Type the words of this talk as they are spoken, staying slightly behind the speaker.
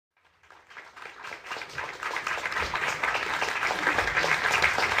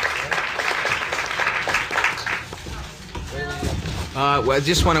Well, I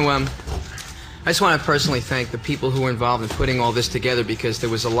just want to personally thank the people who were involved in putting all this together, because there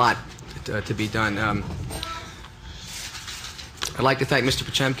was a lot to be done. I'd like to thank Mr.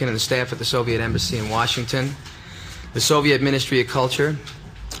 Pochemkin and the staff at the Soviet Embassy in Washington, the Soviet Ministry of Culture,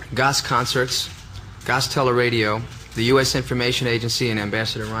 GOS Concerts, GOS Teleradio, the U.S. Information Agency and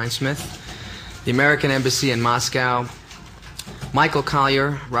Ambassador Rhinesmith, the American Embassy in Moscow, Michael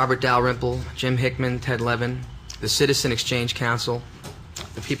Collier, Robert Dalrymple, Jim Hickman, Ted Levin, the Citizen Exchange Council,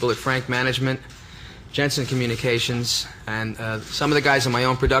 the people at Frank Management, Jensen Communications, and some of the guys on my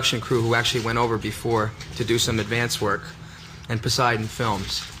own production crew who actually went over before to do some advance work, and Poseidon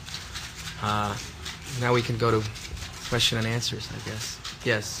Films. Now we can go to question and answers, I guess.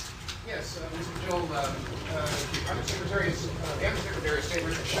 Yes. Yes, Mr. Joel, Undersecretary of State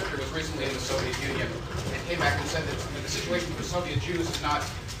Richard Shifter was recently in the Soviet Union and came back and said that the situation for Soviet Jews has not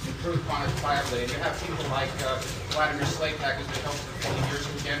improved quantifiably. And you have people like Vladimir Slaytak, who's been held for 20 years,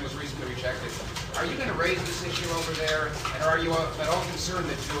 who again was recently rejected. Are you going to raise this issue over there? And are you at all concerned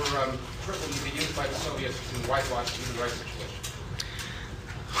that your privilege will be used by the Soviets to whitewash the human rights situation?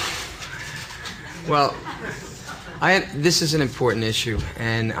 Well, this is an important issue,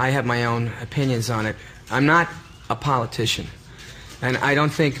 and I have my own opinions on it. I'm not a politician, and I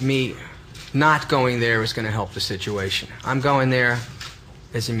don't think me not going there is going to help the situation. I'm going there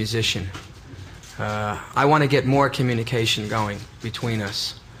as a musician. I want to get more communication going between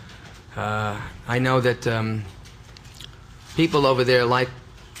us. I know that people over there like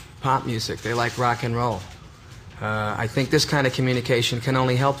pop music. They like rock and roll. I think this kind of communication can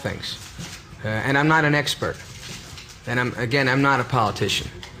only help things. And I'm not an expert. And I'm not a politician.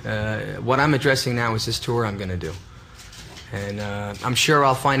 What I'm addressing now is this tour I'm going to do. And I'm sure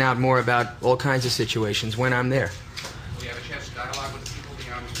I'll find out more about all kinds of situations when I'm there. Will you have a chance to dialogue with the people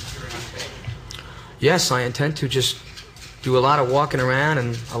beyond appearing on stage? Yes, I intend to just do a lot of walking around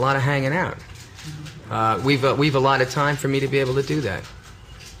and a lot of hanging out. We've allotted time for me to be able to do that.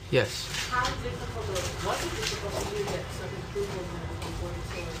 Yes. How difficult was it difficult for you to get some approval before the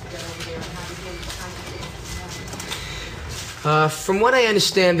tour to get over there, and how became the time to From what I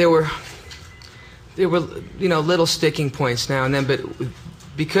understand, there were little sticking points now and then, but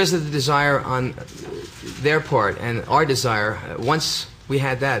because of the desire on their part and our desire, once we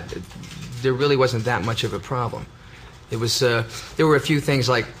had that, there really wasn't that much of a problem. It was there were a few things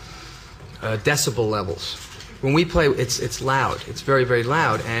like decibel levels. When we play, it's loud. It's very, very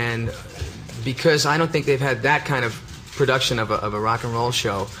loud, and because I don't think they've had that kind of production of a rock and roll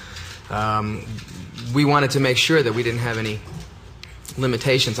show, we wanted to make sure that we didn't have any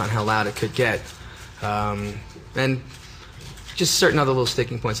limitations on how loud it could get. And just certain other little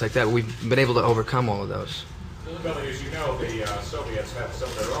sticking points like that. We've been able to overcome all of those. Billy, as you know, the Soviets have some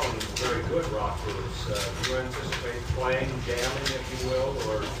of their own very good rock groups. Do you anticipate playing, jamming, if you will,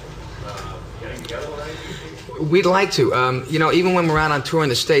 or getting together with anything? We'd like to. Even when we're out on tour in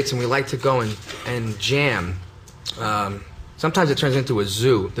the States and we like to go and jam, sometimes it turns into a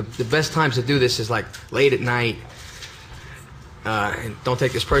zoo. The best times to do this is like late at night. And don't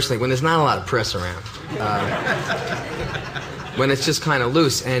take this personally, when there's not a lot of press around. When it's just kind of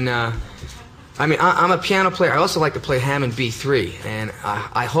loose. And I'm a piano player. I also like to play Hammond B3, and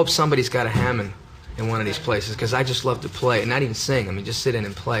I hope somebody's got a Hammond in one of these places, because I just love to play and not even sing. I mean, just sit in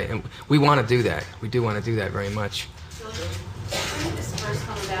and play. And we want to do that. We do want to do that very much. So, when did this first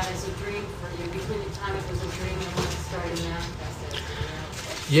come about as a dream for you? Between the time it was a dream and when it started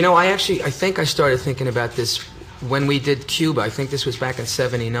manifesting? I think I started thinking about this when we did Cuba. I think this was back in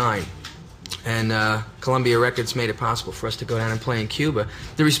 '79. And Columbia Records made it possible for us to go down and play in Cuba.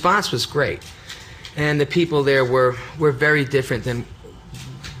 The response was great. And the people there were very different than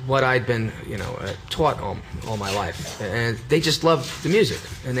what I'd been, taught all my life. And they just loved the music.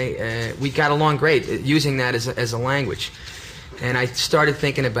 And we got along great, using that as a language. And I started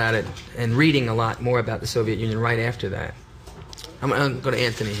thinking about it and reading a lot more about the Soviet Union right after that. I'm going to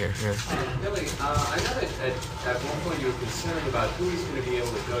Anthony here. Yeah. Billy, I know that at one point you were concerned about who was going to be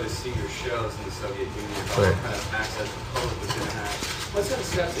able to go to see your shows in the Soviet Union, about what kind of access the public was going to have. What sort of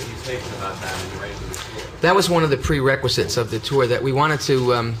steps have you taken about that in arranging the tour? That was one of the prerequisites of the tour, that we wanted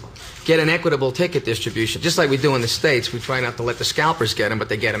to get an equitable ticket distribution. Just like we do in the States, we try not to let the scalpers get them, but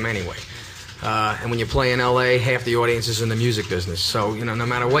they get them anyway. And when you play in L.A., half the audience is in the music business. So, no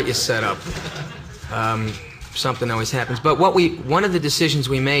matter what you set up, something always happens. But one of the decisions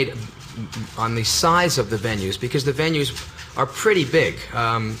we made on the size of the venues, because the venues are pretty big,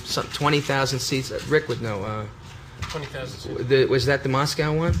 some 20,000 seats. Rick would know. 20,000 seats. Was that the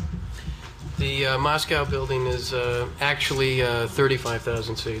Moscow one? The Moscow building is actually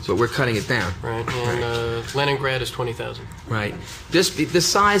 35,000 seats. But we're cutting it down. Right, and Leningrad is 20,000. Right. The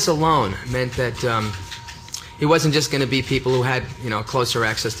size alone meant that it wasn't just going to be people who had, closer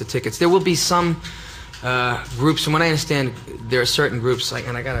access to tickets. There will be some groups, from what I understand, there are certain groups,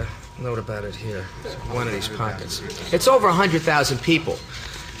 and I got a note about it here, one of these pockets. It's over 100,000 people,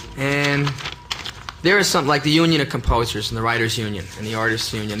 and there is something like the Union of Composers and the Writers Union and the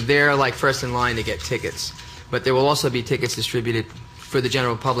Artists Union. They're like first in line to get tickets, but there will also be tickets distributed for the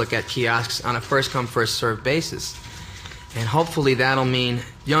general public at kiosks on a first-come, first-served basis. And hopefully that'll mean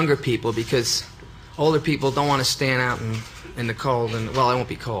younger people, because older people don't want to stand out in the cold, and well, it won't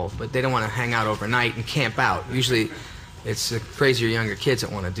be cold, but they don't want to hang out overnight and camp out. Usually it's the crazier younger kids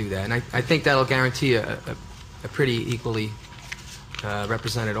that want to do that, and I think that'll guarantee a pretty equally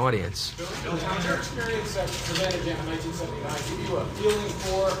represented audience. Has your experience at Savannah Jam in 1979 give you a feeling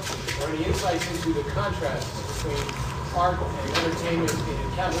for, or any insights into the contrasts between art and entertainment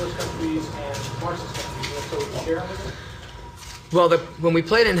in capitalist countries and Marxist countries? And so would you share with it? Well, when we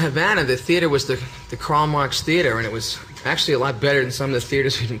played in Havana, the theater was the Karl Marx Theater, and it was actually a lot better than some of the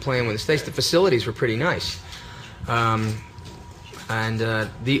theaters we've been playing in the States. The facilities were pretty nice. The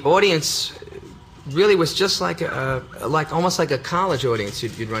audience really was just like almost like a college audience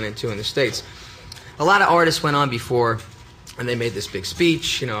you'd run into in the States. A lot of artists went on before, and they made this big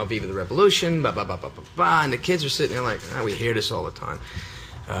speech, Viva the Revolution, ba ba ba ba ba ba, and the kids were sitting there like, we hear this all the time.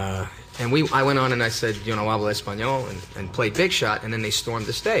 And I went on and I said, hablo español, and played Big Shot, and then they stormed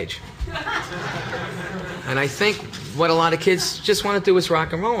the stage. And I think what a lot of kids just want to do is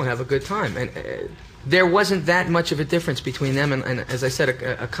rock and roll and have a good time. And there wasn't that much of a difference between them and as I said,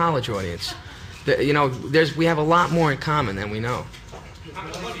 a college audience. We have a lot more in common than we know.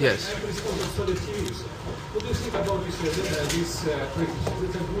 Yes. What do you think about this practice? Is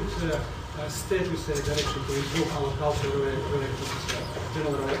it a good step, you say, direction to improve our cultural relations,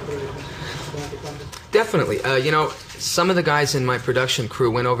 general relations? Definitely. Some of the guys in my production crew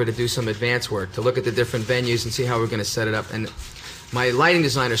went over to do some advance work, to look at the different venues and see how we're going to set it up. And my lighting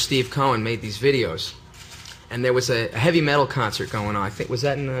designer, Steve Cohen, made these videos. And there was a heavy metal concert going on. I think, was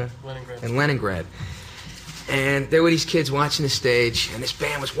that in Leningrad? And there were these kids watching the stage, and this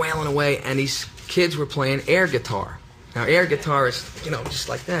band was wailing away, and these kids were playing air guitar. Now, air guitar is, just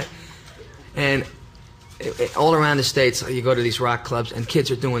like that. And all around the States, you go to these rock clubs, and kids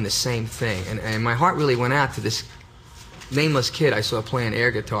are doing the same thing. And my heart really went out to this nameless kid I saw playing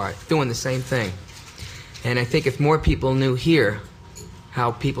air guitar, doing the same thing. And I think if more people knew here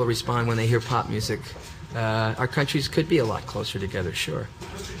how people respond when they hear pop music, our countries could be a lot closer together, sure.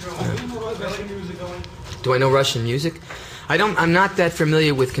 Do I know Russian music? I'm not that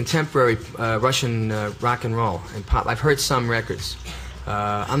familiar with contemporary Russian rock and roll and pop. I've heard some records.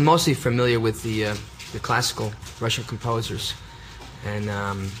 I'm mostly familiar with the classical Russian composers, and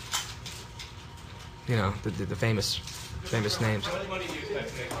the famous names.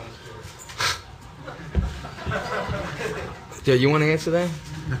 Do you want to answer that?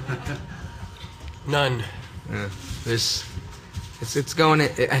 None. It's going.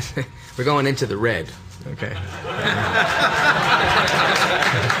 We're going into the red. Okay.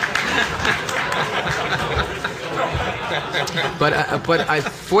 But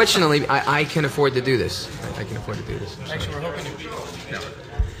fortunately, I can afford to do this. I can afford to do this. Actually, we're hoping to.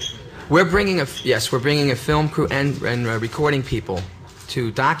 We're bringing a film crew and recording people to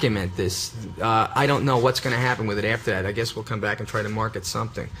document this. I don't know what's going to happen with it after that. I guess we'll come back and try to market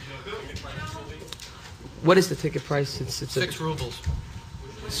something. What is the ticket price? It's 6 rubles.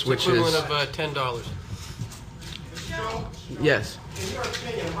 Which equivalent is of $10. Yes. In your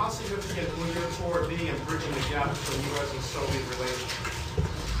opinion, how significant will your tour be in bridging the gap between U.S. and Soviet relations?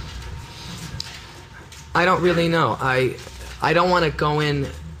 I don't really know. I don't want to go in,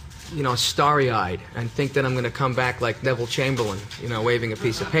 starry-eyed and think that I'm going to come back like Neville Chamberlain, waving a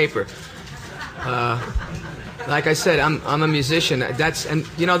piece of paper. Like I said, I'm a musician. I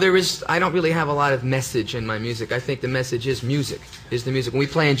don't really have a lot of message in my music. I think the message is music. When we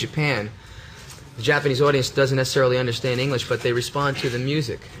play in Japan, the Japanese audience doesn't necessarily understand English, but they respond to the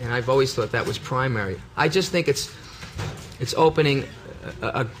music, and I've always thought that was primary. I just think it's opening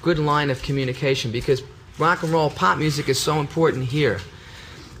a good line of communication, because rock and roll, pop music is so important here,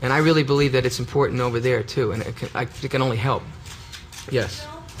 and I really believe that it's important over there too, and it can only help. Yes.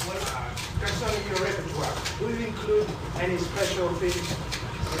 Concerning your repertoire, will you include any special things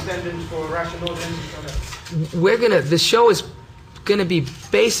intended for Russian audiences? The show is going to be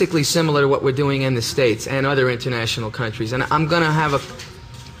basically similar to what we're doing in the States and other international countries, and I'm going to have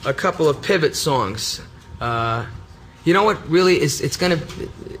a couple of pivot songs, You know what? Really, it's gonna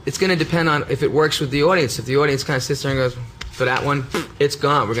depend on if it works with the audience. If the audience kind of sits there and goes, for that one, it's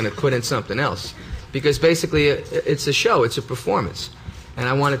gone. We're gonna put in something else, because basically it's a show. It's a performance, and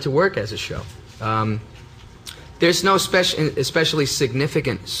I want it to work as a show. There's no especially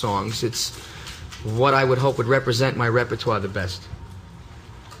significant songs. It's what I would hope would represent my repertoire the best.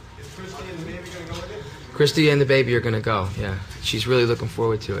 Is Christy and the baby going to go with it? Christy and the baby are going to go, yeah. She's really looking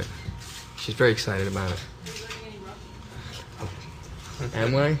forward to it. She's very excited about it.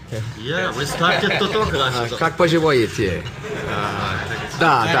 Am I? Yeah, we started to talk last Как поживаете?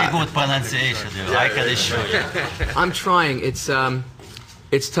 Да, Very да. good pronunciation. I can assure you. I'm trying. It's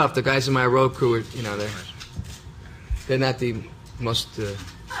tough. The guys in my road crew are, they're not the most,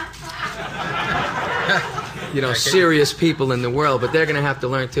 serious people in the world, but they're going to have to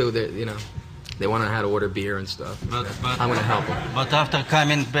learn too. They want to know how to order beer and stuff. But I'm going to help them. But after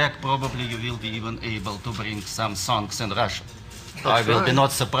coming back, probably you will be even able to bring some songs in Russian. I will be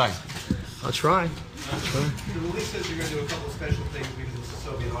not surprised. I'll try. The release says you're going to do a couple of special things because it's a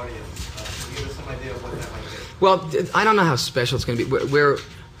Soviet audience. Can you give us some idea of what that might be? Well, I don't know how special it's going to be.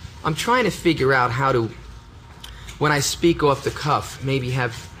 I'm trying to figure out how to, when I speak off the cuff, maybe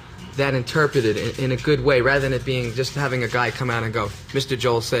have that interpreted in a good way, rather than it being just having a guy come out and go, Mr.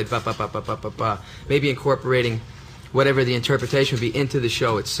 Joel said, ba ba ba ba ba ba ba. Maybe incorporating whatever the interpretation would be into the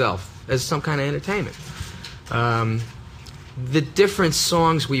show itself as some kind of entertainment. The different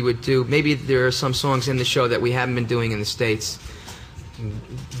songs we would do, maybe there are some songs in the show that we haven't been doing in the States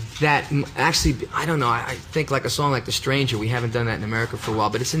that actually, I don't know, I think like a song like The Stranger, we haven't done that in America for a while,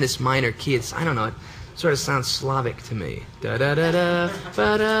 but it's in this minor key. I don't know, it sort of sounds Slavic to me. Da-da-da-da,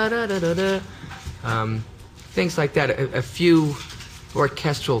 ba-da-da-da-da-da. Things like that, a few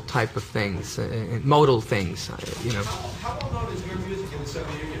orchestral type of things, modal things, How well known is your music in the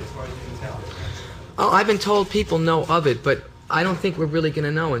Soviet Union as far as you can tell? Oh, I've been told people know of it, but I don't think we're really going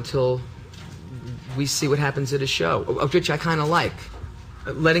to know until we see what happens at a show, which I kind of like.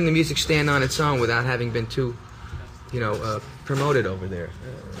 Letting the music stand on its own without having been too, promoted over there.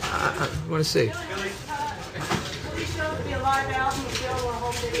 I want to see. Will these shows be a live album, a film, or a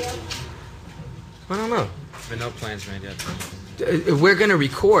home video? I don't know. There are no plans made yet. We're going to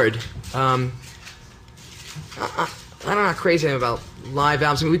record. I'm not crazy about live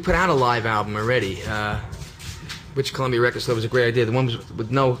albums. I mean, we put out a live album already, which Columbia Records thought was a great idea. The one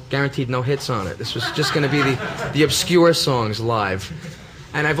with guaranteed no hits on it. This was just going to be the obscure songs live.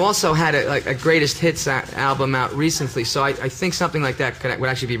 And I've also had a greatest hits album out recently, so I think something like that would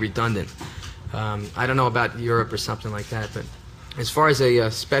actually be redundant. I don't know about Europe or something like that, but as far as a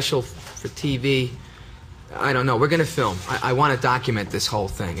special for TV, I don't know. We're going to film. I want to document this whole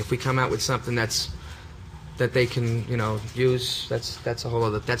thing. If we come out with something that they can, use, that's a whole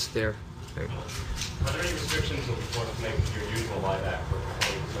other, that's their thing. Are there any restrictions on what makes your usual live act for the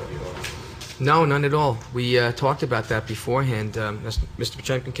Soviet audience? No, none at all. We talked about that beforehand. Mr.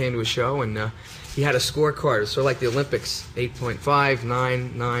 Pachenkin came to a show, and he had a scorecard. It's sort of like the Olympics, 8.5,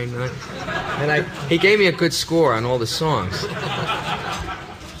 9, 9, 9. And he gave me a good score on all the songs.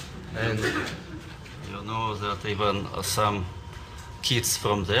 And You know that even some kids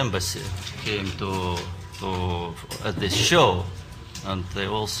from the embassy came to at this show, and they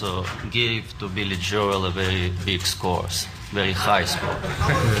also gave to Billy Joel a very big scores, very high score. How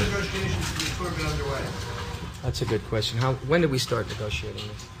long has negotiations for the tour been underway? that's a good question. When did we start negotiating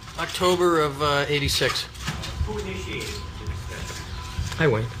this? October of '86. Who initiated this? Hi,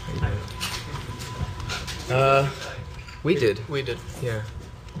 Wayne. We did. We did. Yeah.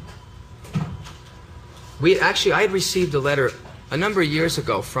 I had received a letter a number of years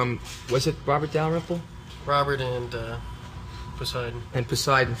ago from, was it Robert Dalrymple? Robert and Poseidon. And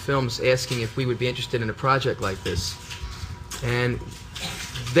Poseidon Films asking if we would be interested in a project like this. And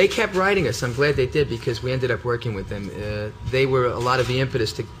they kept writing us. I'm glad they did, because we ended up working with them. They were a lot of the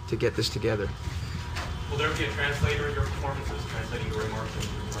impetus to get this together. Will there be a translator in your performances, translating your remarks?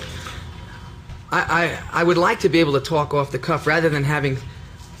 I would like to be able to talk off the cuff rather than having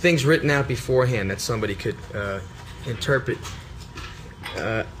things written out beforehand that somebody could interpret.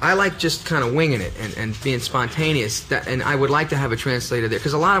 I like just kind of winging it and being spontaneous. And I would like to have a translator there,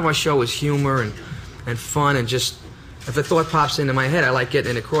 because a lot of our show is humor and fun, and just if a thought pops into my head, I like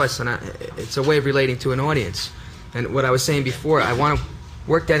getting it across, and it's a way of relating to an audience. And what I was saying before, I want to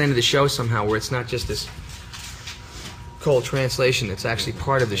work that into the show somehow, where it's not just this cold translation. It's actually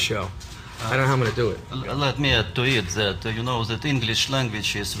part of the show. I don't know how I'm going to do it. Let me add to it that that English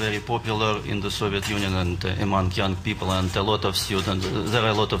language is very popular in the Soviet Union and among young people, and there are a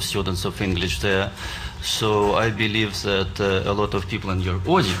lot of students of English there. So I believe that a lot of people in your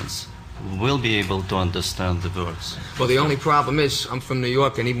audience will be able to understand the words. Well, the only problem is I'm from New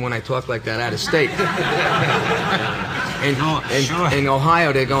York, and even when I talk like that out of state, in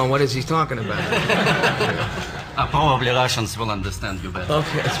Ohio, they're going, "What is he talking about?" Probably Russians will understand you better.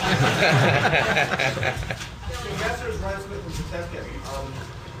 Okay. Ambassadors Ryan Smith and Potemkin,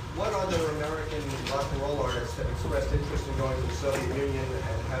 what other American rock and roll artists have expressed interest in going to the Soviet Union, and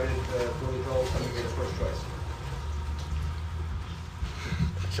how did Billy Joel come to be the first choice?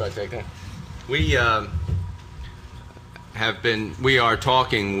 Should I take that? We are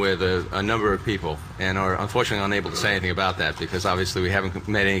talking with a number of people and are unfortunately unable to say anything about that because obviously we haven't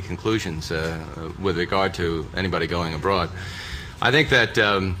made any conclusions with regard to anybody going abroad. I think that,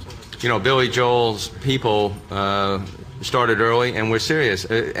 Billy Joel's people started early and we're serious.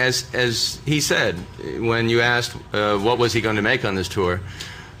 As he said, when you asked what was he going to make on this tour,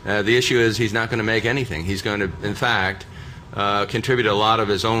 the issue is he's not going to make anything. He's going to, in fact, contribute a lot of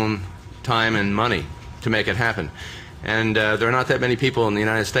his own time and money to make it happen. And there are not that many people in the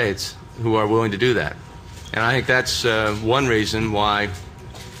United States who are willing to do that. And I think that's one reason why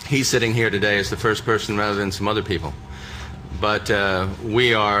he's sitting here today as the first person rather than some other people. But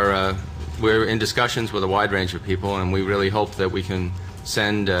we're in discussions with a wide range of people, and we really hope that we can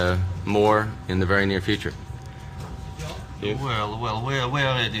send more in the very near future. Well, we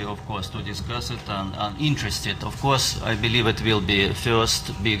are ready, of course, to discuss it and interested. Of course, I believe it will be a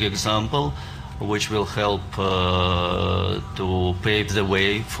first big example which will help to pave the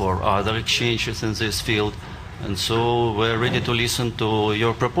way for other exchanges in this field. And so we're ready to listen to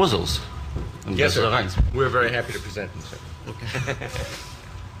your proposals. Yes, sir. We're very happy to present them, sir. Okay.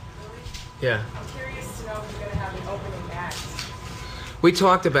 Yeah. I'm curious to know if you're going to have an opening act. We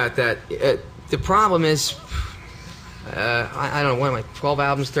talked about that. The problem is, I don't know, what am I, 12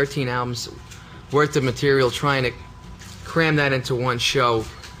 albums, 13 albums worth of material, trying to cram that into one show.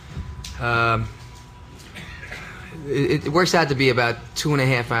 It works out to be about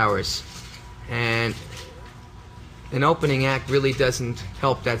 2.5 hours. And an opening act really doesn't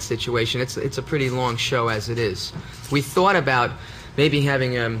help that situation. It's a pretty long show as it is. We thought about maybe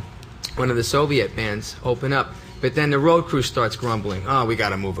having one of the Soviet bands open up, but then the road crew starts grumbling. Oh, we got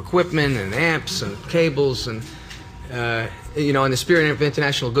to move equipment and amps and cables and in the spirit of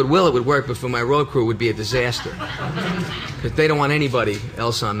international goodwill it would work, but for my road crew it would be a disaster because they don't want anybody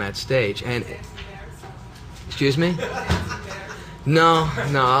else on that stage. And excuse me? No,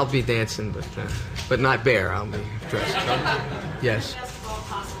 I'll be dancing, but not bare. I'll be dressed. Yes.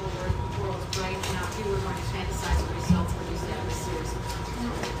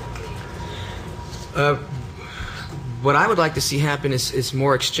 What I would like to see happen is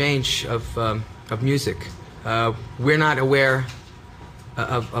more exchange of music. We're not aware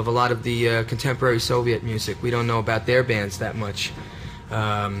of a lot of the contemporary Soviet music. We don't know about their bands that much.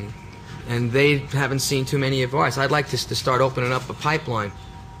 And they haven't seen too many of ours. I'd like to start opening up a pipeline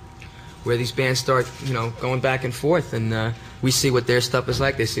where these bands start, going back and forth, and we see what their stuff is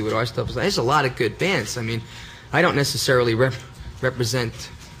like, they see what our stuff is like. There's a lot of good bands. I mean, I don't necessarily represent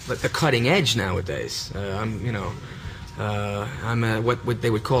the cutting edge nowadays. I'm what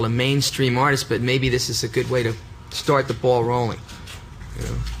they would call a mainstream artist, but maybe this is a good way to start the ball rolling.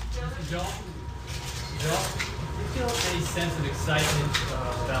 Joel, do you feel any sense of excitement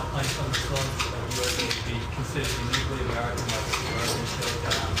about playing some of the songs that you are going to be considered uniquely American, like Suburban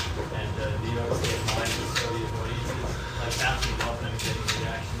Showdown and New York State Mind with Soviet audiences, like bouncing off them and getting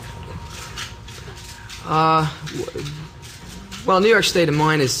reactions? Well, New York State of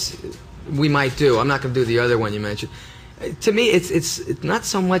Mind we might do. I'm not going to do the other one you mentioned. To me, it's not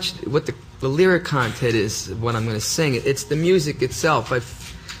so much what the lyric content is, what I'm going to sing. It's the music itself. I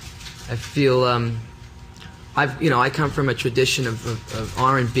feel I come from a tradition of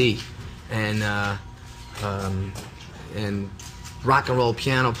R&B and rock and roll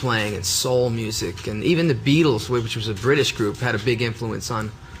piano playing and soul music, and even the Beatles, which was a British group, had a big influence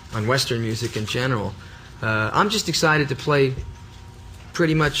on Western music in general. I'm just excited to play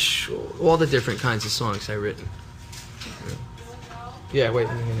pretty much all the different kinds of songs I've written. Yeah, wait.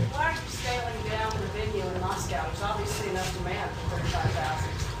 Why are you scaling down the venue in Moscow? There's obviously enough demand for 35,000.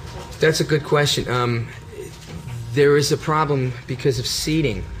 That's a good question. There is a problem because of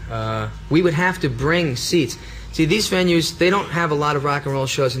seating. We would have to bring seats. See, these venues, they don't have a lot of rock and roll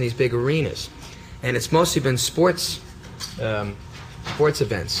shows in these big arenas. And it's mostly been sports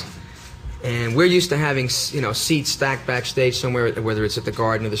events. And we're used to having, seats stacked backstage somewhere, whether it's at the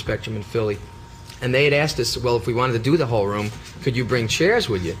Garden or the Spectrum in Philly. And they had asked us, well, if we wanted to do the whole room, could you bring chairs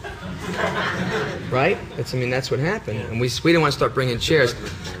with you? Right? That's what happened. And we didn't want to start bringing chairs.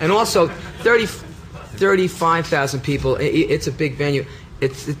 And also, 35,000 people, it's a big venue.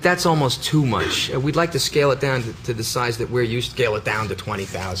 that's almost too much. We'd like to scale it down to the size that we're used to. Scale it down to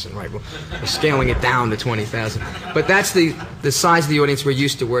 20,000, right? We're scaling it down to 20,000. But that's the size of the audience we're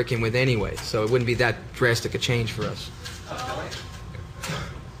used to working with anyway, so it wouldn't be that drastic a change for us.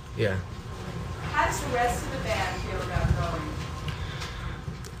 Yeah. How does the rest of the band feel about going?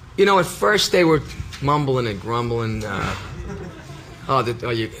 You know, at first they were mumbling and grumbling.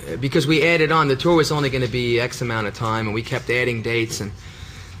 Because we added on, the tour was only going to be X amount of time, and we kept adding dates, and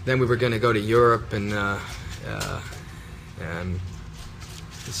then we were going to go to Europe, and they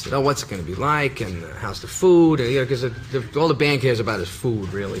said, oh, what's it going to be like, and how's the food, and because all the band cares about is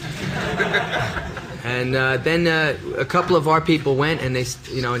food, really. And then a couple of our people went, and they,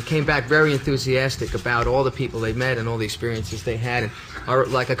 and came back very enthusiastic about all the people they met and all the experiences they had. And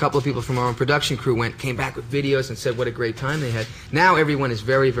like a couple of people from our own production crew came back with videos and said what a great time they had. Now everyone is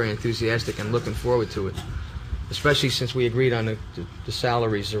very, very enthusiastic and looking forward to it, especially since we agreed on the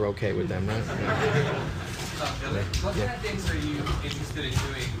salaries are okay with them, right? What kind of things are you interested in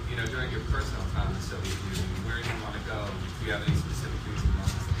doing, during your personal time in the Soviet Union? Where do you want to go? Do you have any specific reason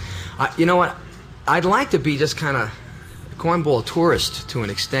why? You know what? I'd like to be just kind of a cornball tourist to an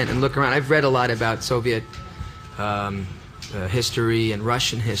extent and look around. I've read a lot about Soviet history and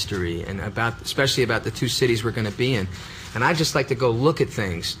Russian history, and especially about the two cities we're going to be in. And I'd just like to go look at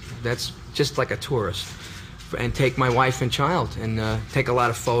things. That's just like a tourist. And take my wife and child and take a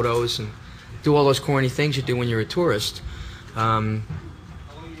lot of photos and do all those corny things you do when you're a tourist. How long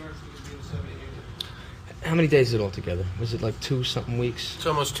you were going to be in the Soviet Union? How many days is it altogether? Was it like 2-something weeks? It's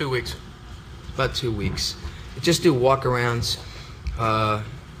almost 2 weeks. About 2 weeks. Just do walk-arounds.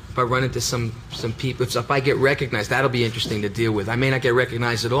 If I run into some people, if I get recognized, that'll be interesting to deal with. I may not get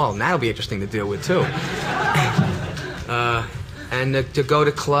recognized at all, and that'll be interesting to deal with, too. And to go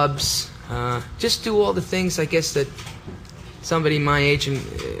to clubs. Just do all the things, I guess, that somebody my age and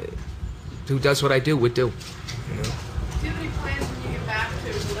who does what I do would do. Do you have any plans when you get back to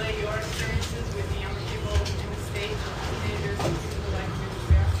relay your experiences with the younger people in the States, teenagers, and people like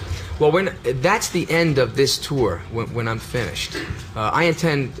you there? Well, that's the end of this tour when I'm finished. I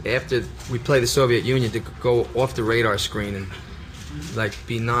intend, after we play the Soviet Union, to go off the radar screen and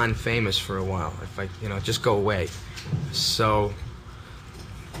be non-famous for a while. If I, just go away. So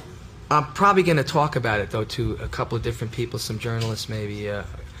I'm probably going to talk about it, though, to a couple of different people, some journalists maybe,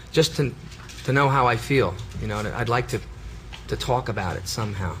 just to know how I feel. I'd like to talk about it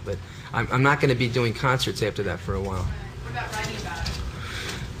somehow. But I'm not going to be doing concerts after that for a while. What about writing about it?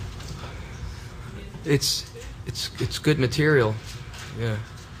 It's good material. Yeah,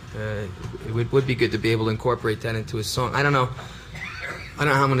 it would be good to be able to incorporate that into a song. I don't know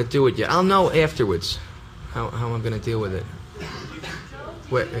how I'm going to do it yet. I'll know afterwards how I'm going to deal with it.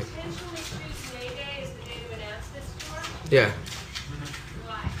 Wait. Yeah.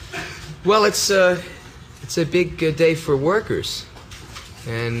 Well, it's a big day for workers,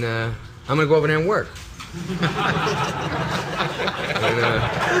 and I'm gonna go over there and work.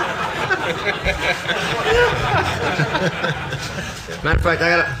 Matter of fact,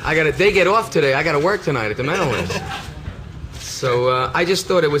 they get off today. I gotta work tonight at the Meadowlands. So I just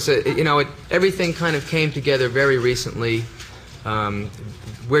thought it was everything kind of came together very recently.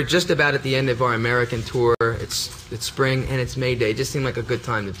 We're just about at the end of our American tour. It's spring and it's May Day. It just seemed like a good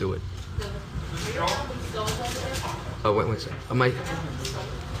time to do it. Oh, wait a second.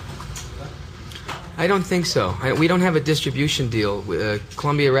 I don't think so. We don't have a distribution deal with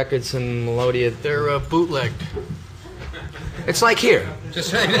Columbia Records and Melodia. They're bootlegged. It's like here. Just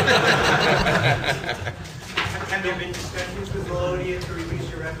saying. Have there been discussions with Melodia to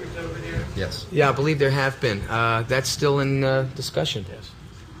release your records over there? Yes. Yeah, I believe there have been. That's still in discussion. Yes.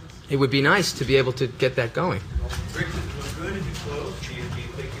 It would be nice to be able to get that going. Rick, was good as you close? Do you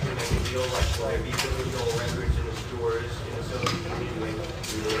think you can make a deal like individual records in the stores in the Soviet Union?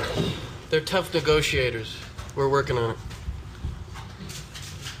 They're tough negotiators. We're working on it.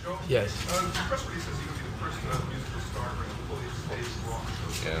 Yes. The press release says you'll be the first musical star to bring a fully staged walk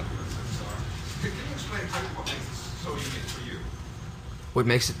show. Yeah. Can you explain exactly what makes this so unique for you? What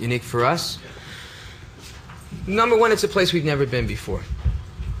makes it unique for us? Number one, it's a place we've never been before.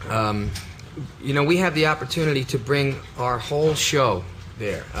 We have the opportunity to bring our whole show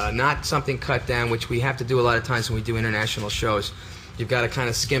there, not something cut down, which we have to do a lot of times when we do international shows. You've got to kind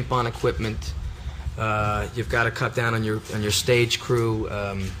of skimp on equipment. You've got to cut down on your stage crew.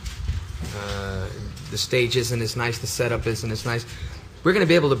 The stage isn't as nice. The setup isn't as nice. We're going to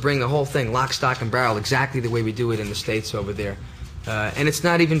be able to bring the whole thing lock, stock, and barrel exactly the way we do it in the States over there. And it's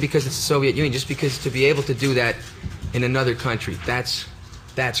not even because it's the Soviet Union, just because to be able to do that in another country, that's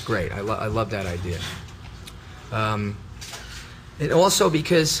great. I love that idea. And also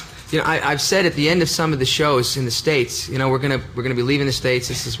because, I've said at the end of some of the shows in the States, we're gonna be leaving the States.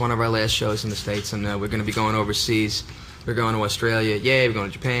 This is one of our last shows in the States, and we're gonna be going overseas. We're going to Australia, yay. We're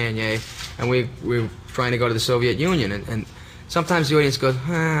going to Japan, yay. And we're trying to go to the Soviet Union, and sometimes the audience goes,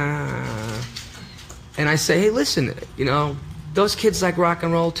 ah. And I say, hey, listen, those kids like rock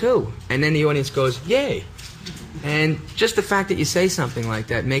and roll too. And then the audience goes, yay. And just the fact that you say something like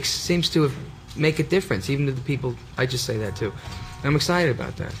that seems to make a difference, even to the people. I just say that too. And I'm excited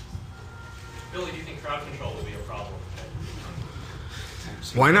about that. Billy, do you think crowd control will be a problem?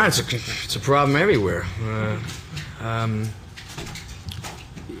 Why not? It's a problem everywhere.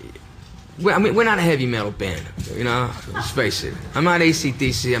 We're not a heavy metal band, let's face it. I'm not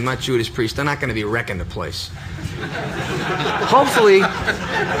AC/DC, I'm not Judas Priest. They're not going to be wrecking the place. Hopefully,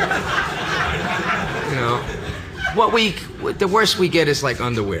 the worst we get is like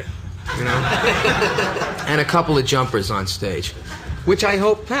underwear, and a couple of jumpers on stage, which I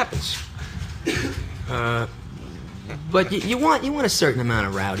hope happens. But you want a certain amount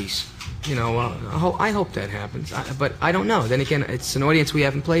of rowdies. I hope that happens. But I don't know. Then again, it's an audience we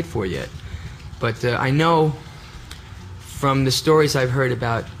haven't played for yet. But I know from the stories I've heard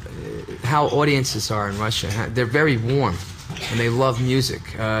about how audiences are in Russia. They're very warm, and they love music.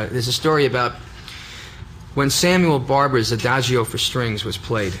 There's a story about when Samuel Barber's Adagio for Strings was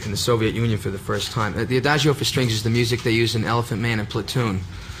played in the Soviet Union for the first time. The Adagio for Strings is the music they use in Elephant Man and Platoon.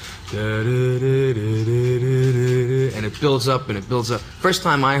 And it builds up and it builds up. First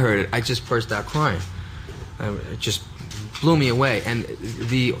time I heard it, I just burst out crying. It just blew me away. And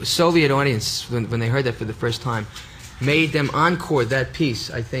the Soviet audience, when they heard that for the first time, made them encore that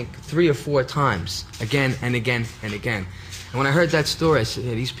piece, I think, 3 or 4 times, again and again and again. And when I heard that story, I said,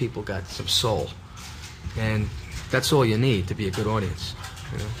 yeah, these people got some soul. And that's all you need to be a good audience.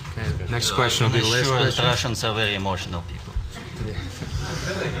 Okay. Next question will be the last question. Russians are very emotional people. Billy, do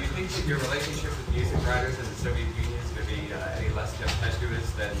you think that your relationship with music writers in the Soviet Union is going to be any less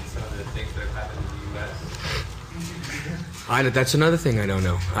tempestuous than some of the things that have happened in the U.S.? That's another thing I don't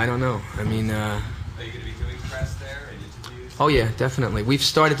know. I don't know. I mean... Are you going to be doing press there and interviews? Oh, yeah, definitely. We've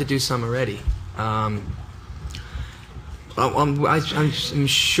started to do some already. I'm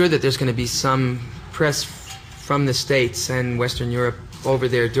sure that there's going to be some press from the States and Western Europe over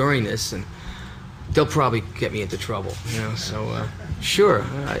there during this, and they'll probably get me into trouble, so sure,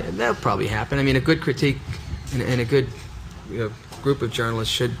 that'll probably happen. I mean, a good critique and a good group of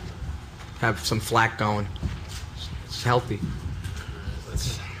journalists should have some flack going. It's healthy.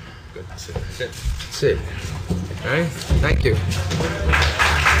 That's good. That's it. That's it. All right? Thank you.